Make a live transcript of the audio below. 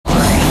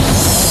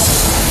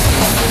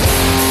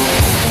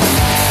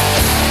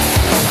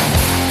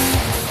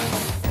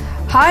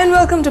Hi and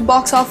welcome to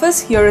Box Office.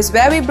 Here is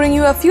where we bring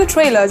you a few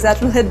trailers that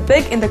will hit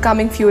big in the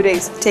coming few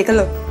days. Take a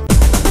look.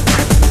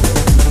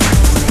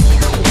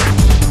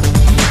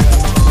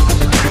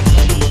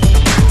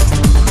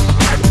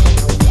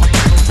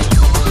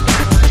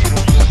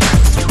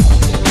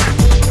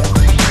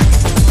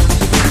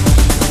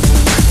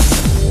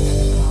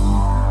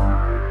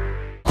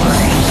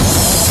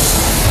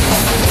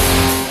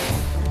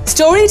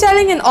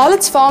 Storytelling in all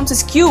its forms is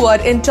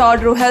skewered in Todd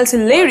Rohell's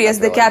hilarious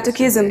The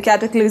CATECHISM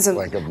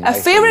CATACLYSM. A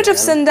favorite of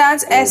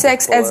Sundance,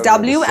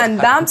 SXSW and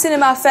BAM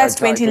Cinema Fest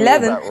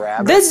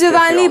 2011, this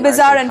divinely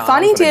bizarre and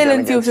funny tale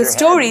infuses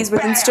stories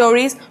within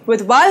stories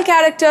with wild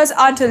characters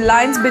until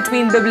lines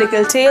between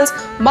biblical tales,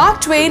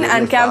 Mark Twain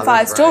and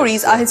campfire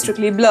stories are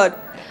historically blurred.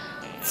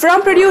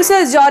 From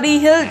producers Jody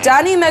Hill,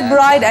 Danny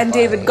McBride and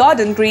David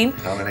Gordon Green,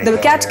 The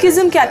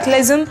CATECHISM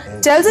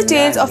CATACLYSM tells the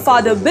tales of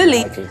Father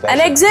Billy, an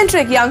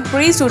eccentric young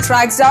priest who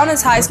tracks down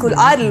his high school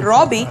idol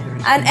Robbie,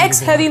 an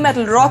ex-heavy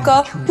metal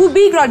rocker who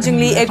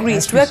begrudgingly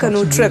agrees to a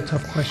canoe trip.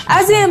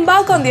 As they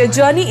embark on their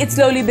journey, it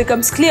slowly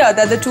becomes clear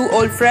that the two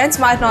old friends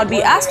might not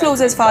be as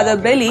close as Father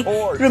Billy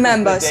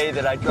remembers.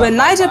 When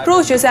night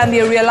approaches and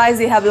they realize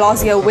they have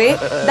lost their way,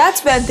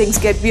 that's when things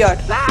get weird.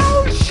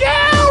 Thou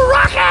shall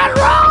rock and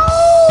roll!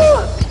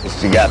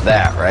 You got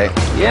that, right?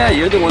 Yeah,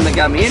 you're the one that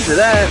got me into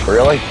that.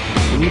 Really?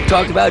 When you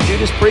talked about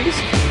Judas Priest,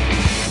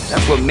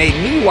 that's what made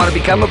me want to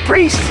become a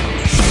priest.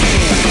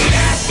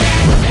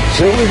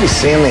 Shouldn't we be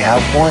seeing the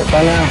out point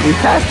by now? We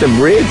passed the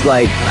bridge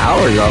like an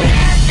hour ago.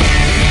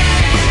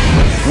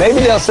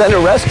 Maybe they'll send a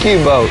rescue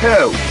boat.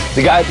 Who?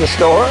 The guy at the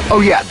store?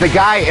 Oh yeah, the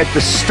guy at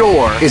the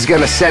store is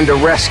gonna send a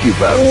rescue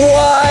boat.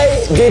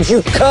 Why did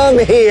you come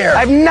here?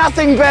 I have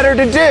nothing better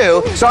to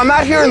do, so I'm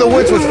out here in the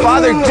woods with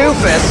Father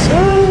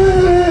Doofus.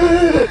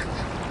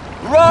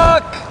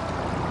 Rock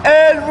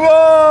and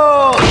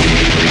roll!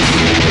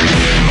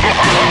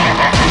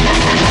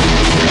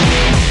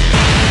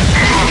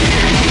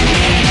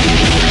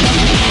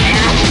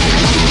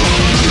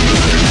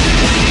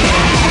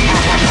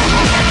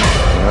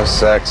 No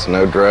sex,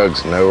 no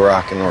drugs, no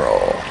rock and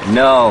roll.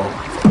 No.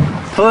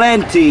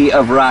 Plenty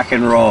of rock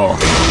and roll.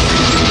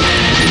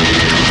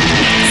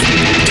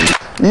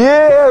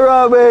 Yeah,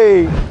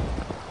 Robbie!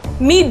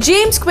 Meet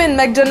James Quinn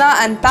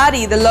McDonough and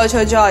Patty the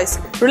Lodger Joyce,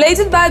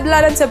 related by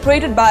blood and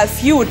separated by a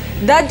feud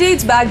that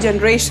dates back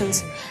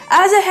generations.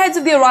 As the heads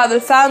of their rival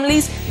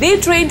families, they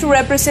train to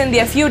represent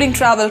their feuding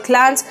tribal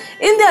clans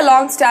in their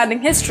long-standing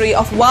history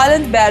of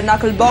violent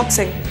bare-knuckle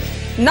boxing.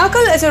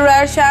 Knuckle is a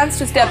rare chance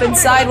to step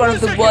inside one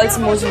of the world's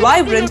most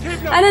vibrant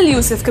and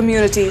elusive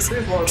communities.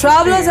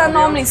 Travelers are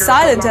normally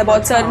silent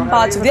about certain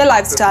parts of their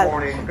lifestyle.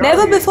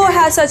 Never before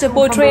has such a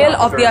portrayal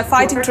of their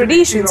fighting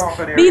traditions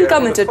been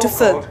committed to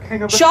film.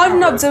 Shot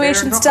in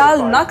observation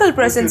style, Knuckle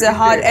presents a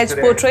hard-edged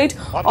portrait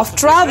of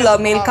traveler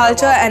male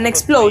culture and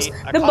explores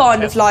the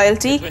bond of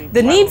loyalty,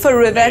 the need for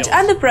revenge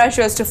and the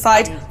pressures to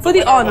fight for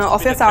the honor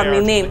of your family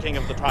name.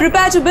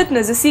 Prepare to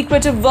witness the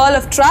secretive world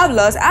of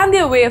travelers and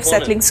their way of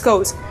settling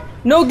scores.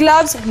 No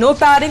gloves, no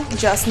padding,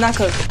 just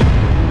Knuckle.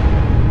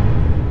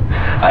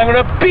 I'm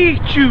gonna beat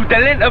you, the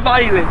length of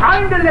island.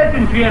 I'm the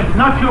legend, James,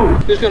 not you.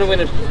 Who's gonna win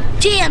it?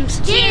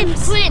 James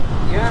Quinn.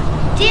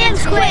 Yeah.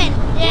 James Quinn.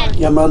 Yeah.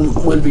 Your man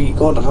will be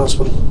going to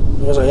hospital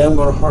because I am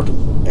going to hurt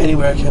him any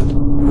way I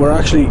can. We're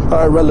actually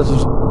our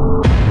relatives.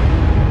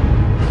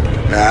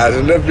 Nah,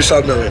 they'll never be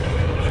solved now.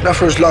 Not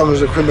for as long as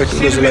the Quinn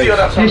McDonough is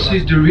alive. This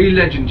is the real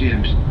legend,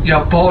 James.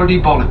 You're baldy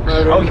bollocks.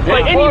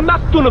 Like any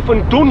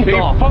McDonough done.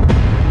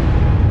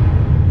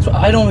 So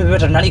I don't want to be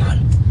better than any Quinn.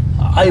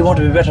 I want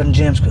to be better than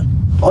James Quinn.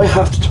 I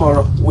have to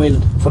tomorrow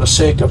win for the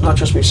sake of not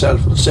just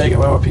myself, for the sake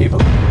of our people.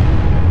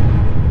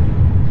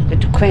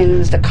 The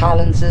Quinns, the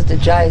Collinses, the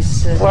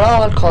Joyces, we're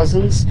all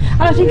cousins.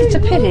 And I think it's a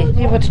pity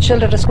with the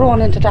children that's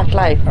grown into that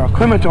life.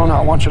 Quinn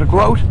McDonough wants you to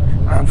go out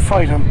and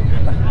fight him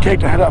and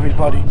take the head off his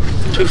body.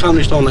 Two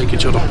families don't like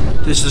each other.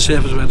 This is the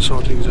safest way to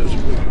sort things out.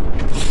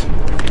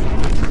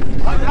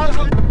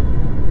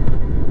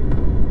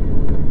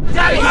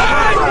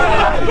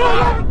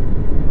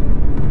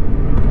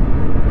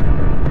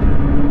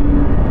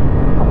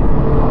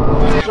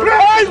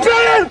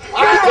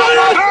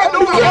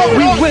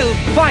 We will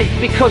fight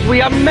because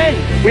we are men.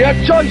 We are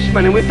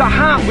choicemen, and with the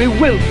heart we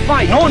will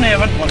fight. No one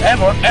ever will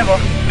ever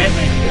make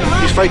me.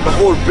 He's fighting a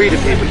whole breed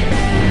of people.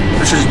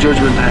 This is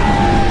Judgment Day.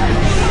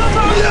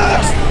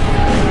 Yes!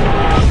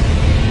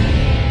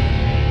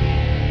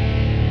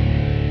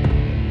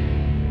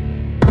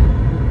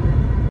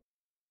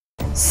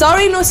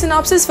 Sorry, no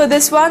synopsis for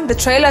this one. The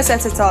trailer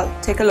says it all.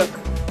 Take a look.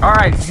 All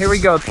right, here we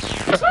go.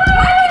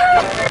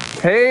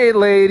 Hey,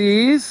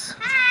 ladies.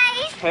 Hi.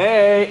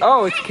 Hey.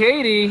 Oh, it's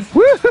Katie.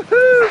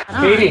 Woo-hoo-hoo.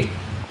 Katie,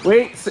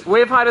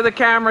 wave hi to the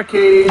camera,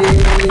 Katie.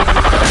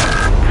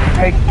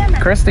 Hey,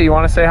 Christy, you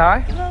want to say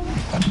hi?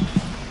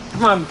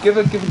 Come on, give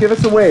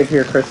us a wave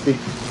here, Christy.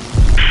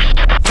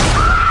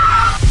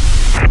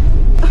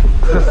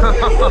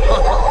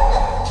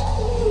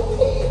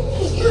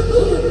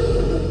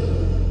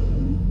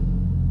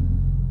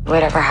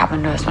 Whatever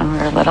happened to us when we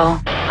were little,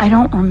 I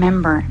don't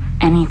remember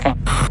anything.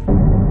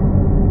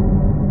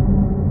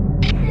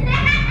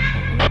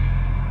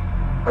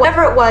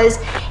 Whatever it was,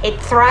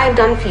 it thrived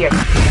on fear.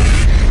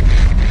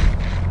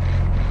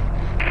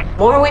 The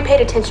more we paid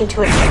attention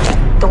to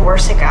it, the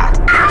worse it got.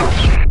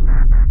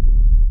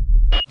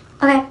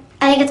 Okay,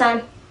 I think it's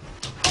on.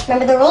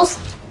 Remember the rules?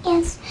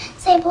 Yes.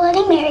 Say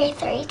Bloody Mary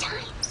 3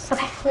 times.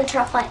 Okay, I'm gonna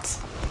turn off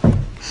lights.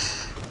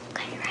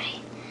 Okay, you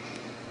ready?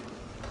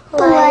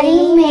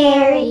 Bloody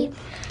Mary,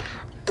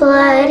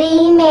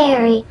 Bloody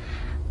Mary,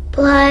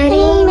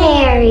 Bloody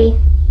Mary.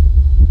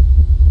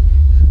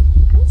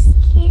 I'm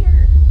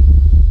scared.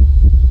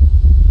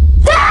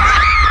 Stop!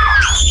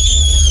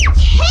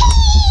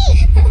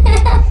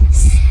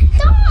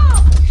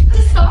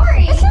 I'm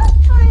sorry. It's not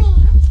funny.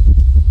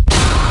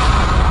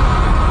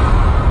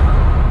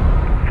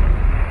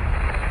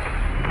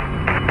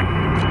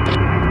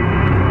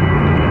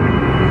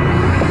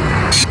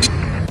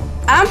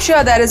 I'm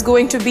sure there is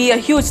going to be a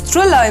huge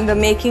thriller in the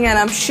making, and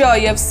I'm sure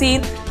you have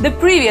seen the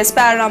previous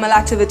Paranormal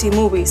Activity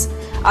movies.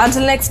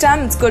 Until next time,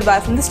 it's goodbye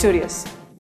from the studios.